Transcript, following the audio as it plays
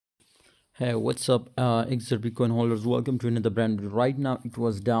Hey, what's up, XRP coin holders? Welcome to another brand video. Right now, it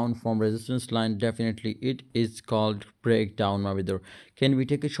was down from resistance line. Definitely, it is called breakdown, my brother. Can we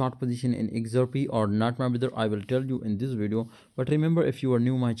take a short position in XRP or not, my brother? I will tell you in this video. But remember, if you are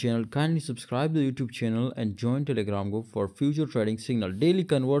new my channel, kindly subscribe the YouTube channel and join Telegram group for future trading signal. Daily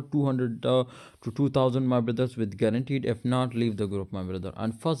convert 200 to 2000, my brothers, with guaranteed. If not, leave the group, my brother.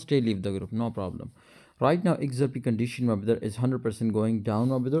 And first day, leave the group, no problem. Right now, XRP condition, my brother, is 100% going down,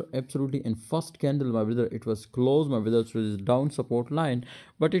 my brother. Absolutely. In first candle, my brother, it was closed, my brother, through this down support line,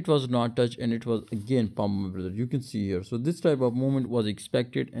 but it was not touched and it was again pump, my brother. You can see here. So this type of movement was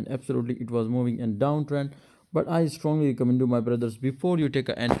expected and absolutely it was moving in downtrend. But I strongly recommend you, my brothers, before you take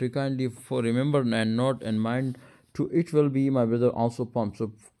an entry, kindly for remember and note and mind to it will be, my brother, also pump.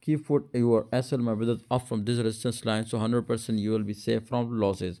 So keep put your SL, my brother, up from this resistance line, so 100% you will be safe from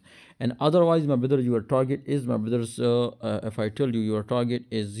losses. And otherwise, my brother, your target is, my brothers, if I tell you, your target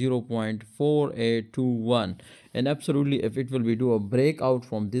is 0.4821, and absolutely if it will be do a breakout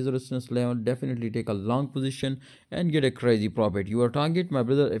from this resistance level, definitely take a long position and get a crazy profit. Your target, my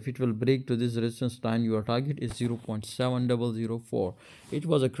brother, if it will break to this resistance line, your target is 0.7004. It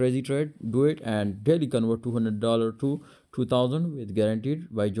was a crazy trade. Do it and daily convert $200 to 2000 with guaranteed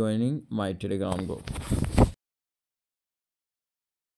by joining my Telegram group.